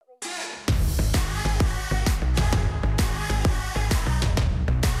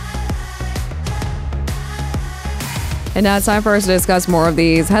And now it's time for us to discuss more of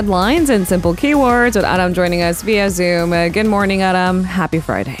these headlines and simple keywords with Adam joining us via Zoom. Good morning, Adam. Happy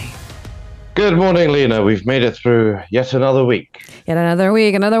Friday. Good morning, Lena. We've made it through yet another week. Yet another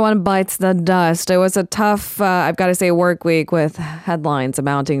week. Another one bites the dust. It was a tough, I've got to say, work week with headlines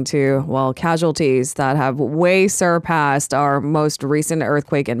amounting to, well, casualties that have way surpassed our most recent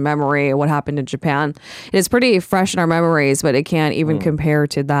earthquake in memory. What happened in Japan? It is pretty fresh in our memories, but it can't even compare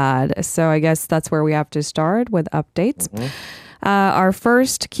to that. So I guess that's where we have to start with updates. Our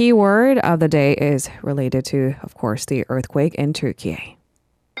first keyword of the day is related to, of course, the earthquake in Turkey.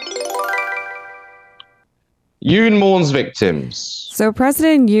 Yoon mourns victims. So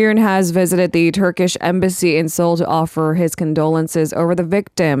President Yoon has visited the Turkish embassy in Seoul to offer his condolences over the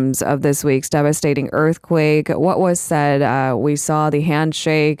victims of this week's devastating earthquake. What was said, we saw the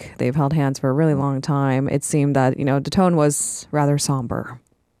handshake. They've held hands for a really long time. It seemed that, the tone was rather somber.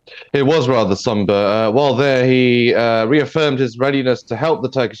 It was rather somber. While there, he reaffirmed his readiness to help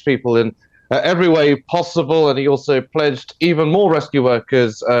the Turkish people in every way possible, and he also pledged even more rescue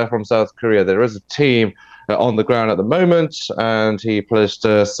workers from South Korea. There is a team on the ground at the moment, and he pledged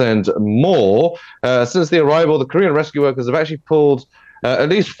to send more. Since the arrival, the Korean rescue workers have actually pulled at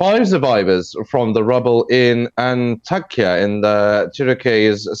least 5 survivors from the rubble in Antakya, in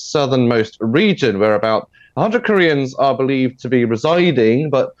Turkey's southernmost region, where about 100 Koreans are believed to be residing,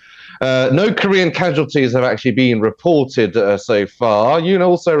 but no Korean casualties have actually been reported so far. Yoon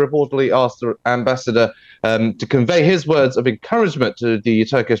also reportedly asked the ambassador to convey his words of encouragement to the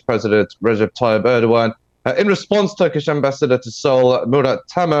Turkish President Recep Tayyip Erdogan. In response, Turkish ambassador to Seoul, Murat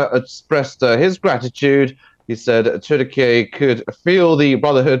Tamer, expressed his gratitude. He said Turkey could feel the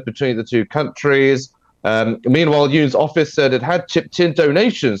brotherhood between the two countries. Meanwhile, Yoon's office said it had chipped in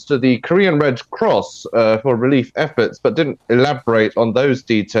donations to the Korean Red Cross for relief efforts, but didn't elaborate on those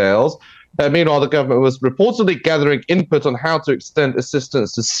details. Meanwhile, the government was reportedly gathering input on how to extend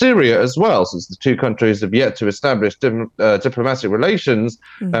assistance to Syria as well, since the two countries have yet to establish diplomatic relations.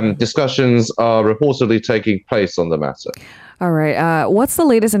 Discussions are reportedly taking place on the matter. All right. What's the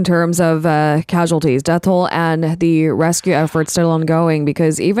latest in terms of casualties, death toll, and the rescue efforts still ongoing?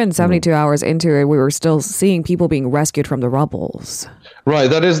 Because even 72 hours into it, we were still seeing people being rescued from the rubbles. Right,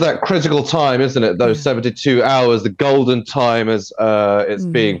 that is that critical time, isn't it? Those 72 hours, the golden time as it's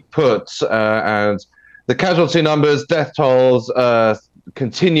being put. And the casualty numbers, death tolls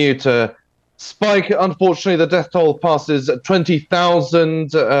continue to spike. Unfortunately, the death toll passes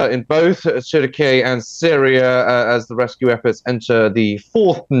 20,000 in both Turkey and Syria as the rescue efforts enter the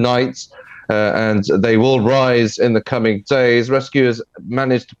 4th night. And they will rise in the coming days. Rescuers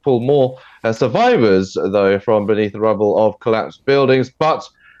managed to pull more survivors, though, from beneath the rubble of collapsed buildings. But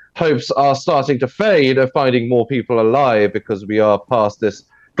hopes are starting to fade of finding more people alive because we are past this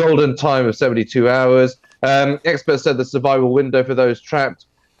golden time of 72 hours. Experts said the survival window for those trapped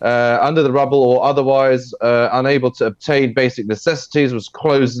under the rubble or otherwise unable to obtain basic necessities was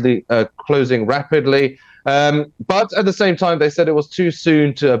closing rapidly. But at the same time, they said it was too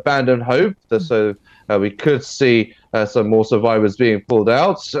soon to abandon hope. So we could see some more survivors being pulled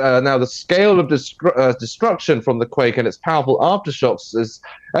out. Now, the scale of destruction from the quake and its powerful aftershocks is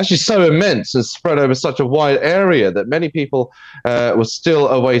actually so immense and spread over such a wide area that many people were still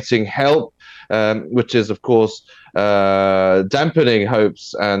awaiting help, which is, of course, dampening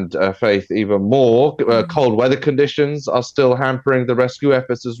hopes and faith even more. Cold weather conditions are still hampering the rescue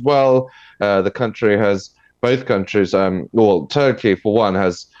efforts as well. Both countries, Turkey for one,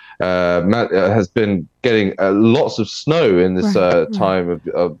 has been getting lots of snow in this time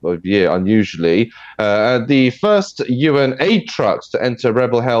of year, unusually. The first UN aid trucks to enter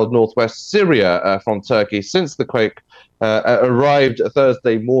rebel-held northwest Syria from Turkey since the quake arrived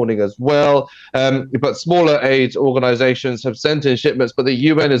Thursday morning as well. But smaller aid organizations have sent in shipments, but the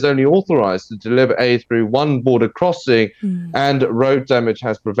UN is only authorized to deliver aid through one border crossing, and road damage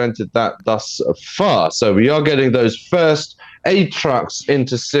has prevented that thus far. So we are getting those first aid trucks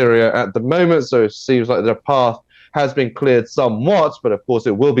into Syria at the moment. So it seems like the path has been cleared somewhat, but of course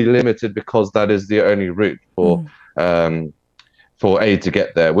it will be limited because that is the only route for aid to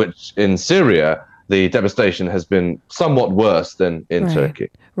get there, which in Syria, the devastation has been somewhat worse than in Turkey.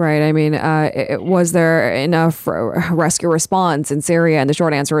 Right. I mean, was there enough rescue response in Syria? And the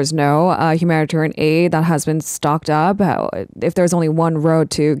short answer is no. Humanitarian aid that has been stocked up. If there's only one road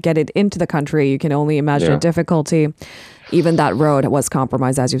to get it into the country, you can only imagine the difficulty. Even that road was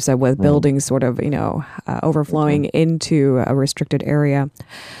compromised, as you said, with buildings sort of, overflowing into a restricted area.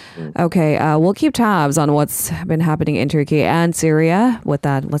 Okay, we'll keep tabs on what's been happening in Turkey and Syria. With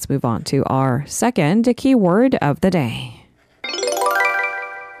that, let's move on to our second keyword of the day.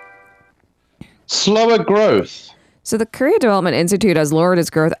 Slower growth. So the Korea Development Institute has lowered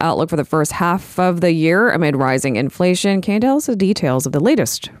its growth outlook for the first half of the year amid rising inflation. Can you tell us the details of the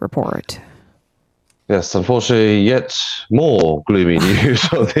latest report? Yes, unfortunately, yet more gloomy news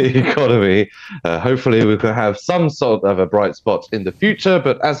of the economy. Hopefully, we could have some sort of a bright spot in the future.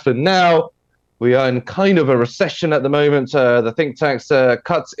 But as for now, we are in kind of a recession at the moment. The think tank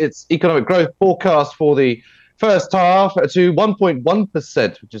cuts its economic growth forecast for the first half to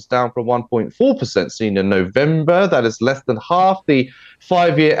 1.1%, which is down from 1.4% seen in November. That is less than half the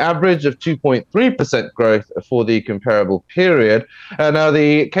 5-year average of 2.3% growth for the comparable period. Now,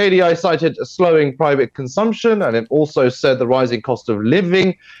 the KDI cited a slowing private consumption, and it also said the rising cost of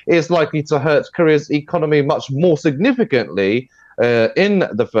living is likely to hurt Korea's economy much more significantly in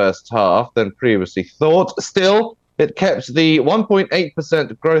the first half than previously thought. Still, it kept the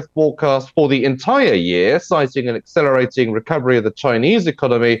 1.8% growth forecast for the entire year, citing an accelerating recovery of the Chinese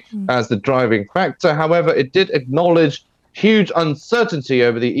economy as the driving factor. However, it did acknowledge huge uncertainty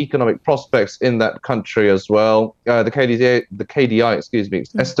over the economic prospects in that country as well. The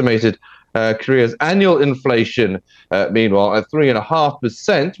KDI, estimated Korea's annual inflation, meanwhile, at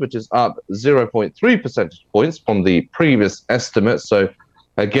 3.5%, which is up 0.3 percentage points from the previous estimate. So,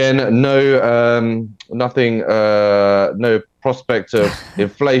 again, no prospect of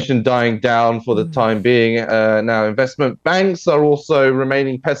inflation dying down for the time being. Now, investment banks are also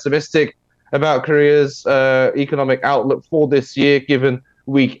remaining pessimistic about Korea's economic outlook for this year, given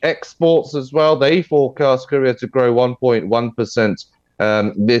weak exports as well. They forecast Korea to grow 1.1%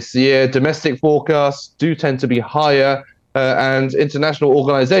 this year. Domestic forecasts do tend to be higher, and international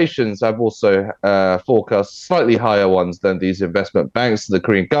organizations have also forecast slightly higher ones than these investment banks. The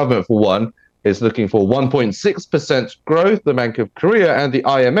Korean government, for one, is looking for 1.6% growth. The Bank of Korea and the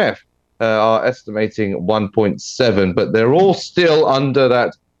IMF are estimating 1.7%, but they're all still under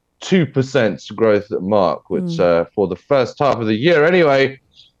that 2% growth mark, which for the first half of the year anyway,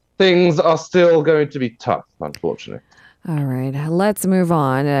 things are still going to be tough, unfortunately. All right, let's move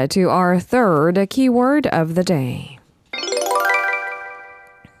on to our third keyword of the day.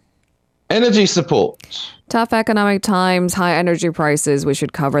 Energy support. Tough economic times, high energy prices, we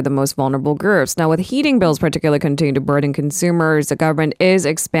should cover the most vulnerable groups. Now, with heating bills particularly continuing to burden consumers, the government is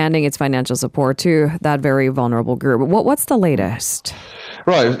expanding its financial support to that very vulnerable group. What's the latest?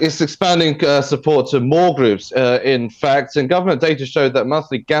 Right, it's expanding support to more groups, in fact, and government data showed that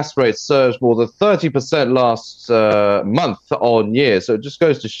monthly gas rates surged more than 30% last month on year. So it just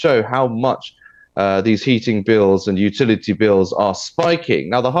goes to show how much these heating bills and utility bills are spiking.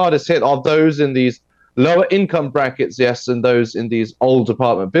 Now, the hardest hit are those in these lower income brackets, yes, and those in these old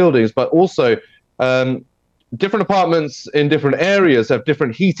apartment buildings, but also different apartments in different areas have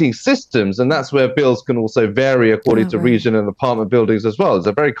different heating systems, and that's where bills can also vary according to region and apartment buildings as well. It's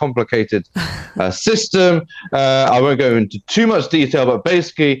a very complicated system. I won't go into too much detail, but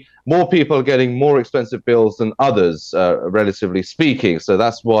basically more people are getting more expensive bills than others, relatively speaking. So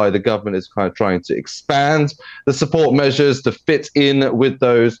that's why the government is kind of trying to expand the support measures to fit in with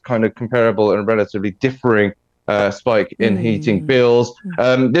those kind of comparable and relatively differing spike in heating bills.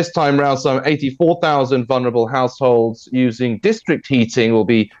 This time around, some 84,000 vulnerable households using district heating will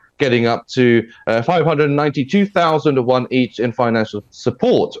be getting up to 592,000 won each in financial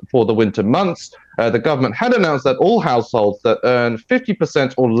support for the winter months. The government had announced that all households that earn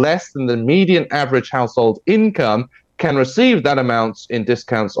 50% or less than the median average household income can receive that amount in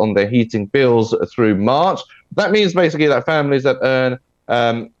discounts on their heating bills through March. That means basically that families that earn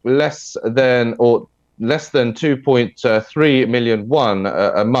less than 2.3 million won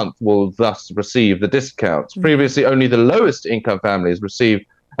a month will thus receive the discounts. Previously, only the lowest income families received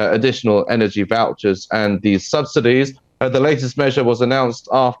additional energy vouchers and these subsidies. The latest measure was announced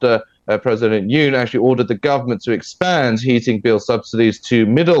after President Yoon actually ordered the government to expand heating bill subsidies to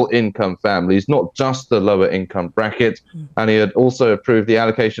middle income families, not just the lower income bracket. And he had also approved the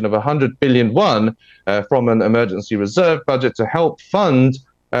allocation of 100 billion won from an emergency reserve budget to help fund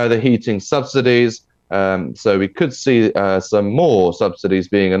the heating subsidies. So we could see some more subsidies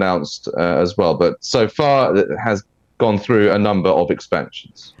being announced as well. But so far, it has gone through a number of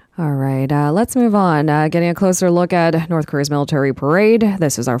expansions. All right, let's move on. Getting a closer look at North Korea's military parade.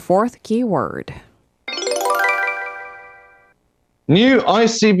 This is our fourth keyword. New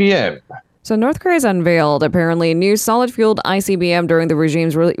ICBM. So North Korea's unveiled apparently new solid-fueled ICBM during the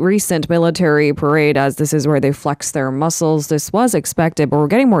regime's recent military parade, as this is where they flex their muscles. This was expected, but we're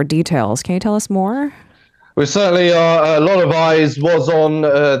getting more details. Can you tell us more? We certainly are. A lot of eyes was on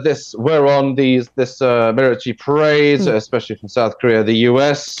this military parade, especially from South Korea, the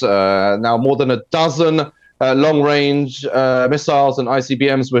US. Now more than a dozen long-range missiles and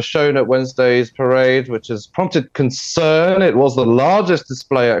ICBMs were shown at Wednesday's parade, which has prompted concern. It was the largest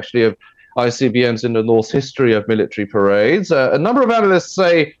display, actually, of ICBMs in the North's history of military parades. A number of analysts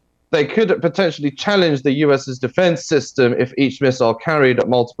say they could potentially challenge the US's defense system if each missile carried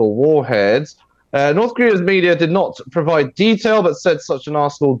multiple warheads. North Korea's media did not provide detail, but said such an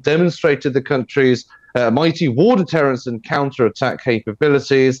arsenal demonstrated the country's mighty war deterrence and counterattack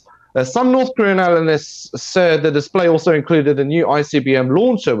capabilities. Some North Korean analysts said the display also included a new ICBM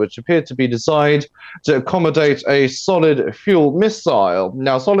launcher, which appeared to be designed to accommodate a solid fuel missile.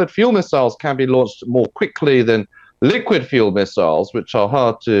 Now, solid fuel missiles can be launched more quickly than liquid fuel missiles, which are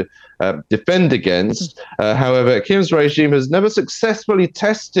hard to defend against. However, Kim's regime has never successfully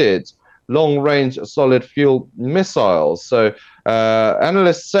tested long-range solid fuel missiles. So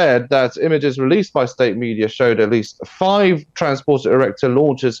analysts said that images released by state media showed at least 5 transporter erector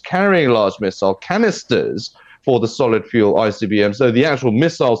launchers carrying large missile canisters for the solid fuel ICBM. So the actual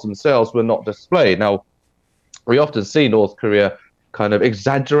missiles themselves were not displayed. Now, we often see North Korea kind of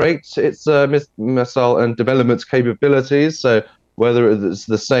exaggerate its missile and development capabilities. So whether it's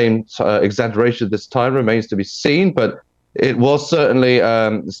the same exaggeration this time remains to be seen. But it was certainly,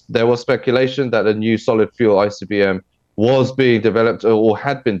 there was speculation that a new solid fuel ICBM was being developed or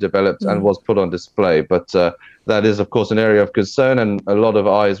had been developed and was put on display. But that is, of course, an area of concern, and a lot of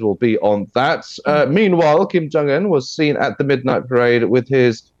eyes will be on that. Meanwhile, Kim Jong-un was seen at the midnight parade with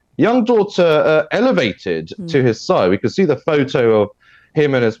his young daughter elevated to his side. We could see the photo of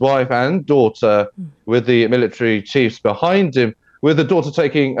him and his wife and daughter with the military chiefs behind him, with the daughter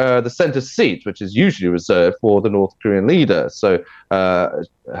taking the center seat, which is usually reserved for the North Korean leader. So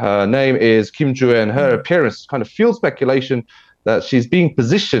her name is Kim Joo-en. Her appearance kind of fuels speculation that she's being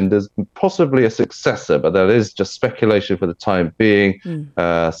positioned as possibly a successor, but that is just speculation for the time being.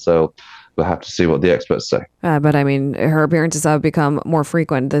 So we'll have to see what the experts say. But I mean, her appearances have become more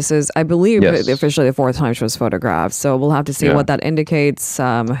frequent. This is, I believe, officially the 4th time she was photographed. So we'll have to see what that indicates.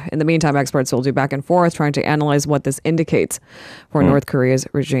 In the meantime, experts will do back and forth trying to analyze what this indicates for North Korea's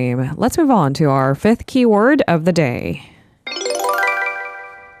regime. Let's move on to our 5th keyword of the day.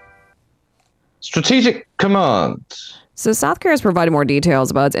 Strategic command. So South Korea has provided more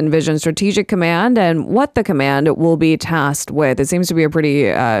details about its envisioned strategic command and what the command will be tasked with. It seems to be a pretty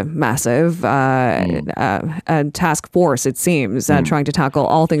massive task force, it seems, trying to tackle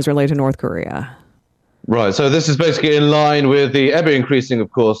all things related to North Korea. Right. So this is basically in line with the ever-increasing,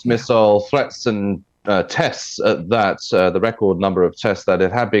 of course, missile threats and tests at that, the record number of tests that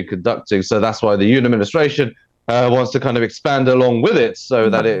it had been conducting. So that's why the Yoon administration wants to kind of expand along with it so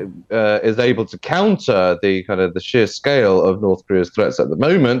that it is able to counter the kind of the sheer scale of North Korea's threats at the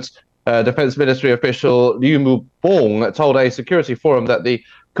moment. Defense Ministry official Liu Mu-bong told a security forum that the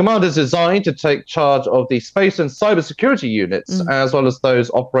command is designed to take charge of the space and cybersecurity units, as well as those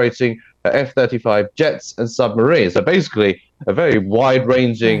operating F-35 jets and submarines. So basically, a very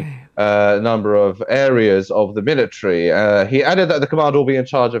wide-ranging number of areas of the military. He added that the command will be in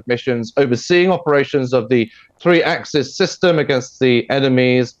charge of missions overseeing operations of the 3-axis system against the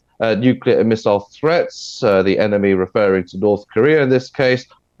enemy's nuclear and missile threats, the enemy referring to North Korea in this case,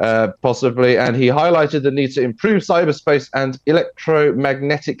 possibly. And he highlighted the need to improve cyberspace and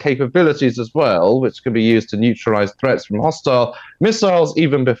electromagnetic capabilities as well, which can be used to neutralize threats from hostile missiles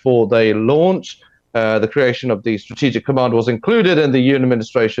even before they launch. The creation of the Strategic Command was included in the Yoon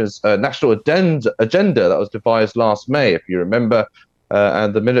administration's national agenda that was devised last May, if you remember.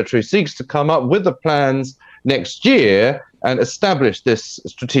 And the military seeks to come up with the plans next year and establish this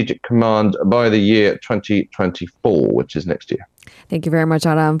Strategic Command by the year 2024, which is next year. Thank you very much,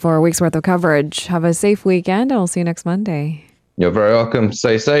 Adam, for a week's worth of coverage. Have a safe weekend, and we'll see you next Monday. You're very welcome.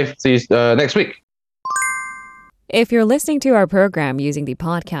 Stay safe. See you next week. If you're listening to our program using the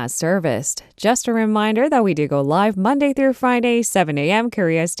podcast service, just a reminder that we do go live Monday through Friday, 7 a.m.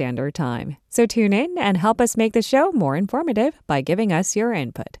 Korea Standard Time. So tune in and help us make the show more informative by giving us your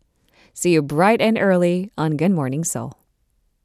input. See you bright and early on Good Morning Seoul.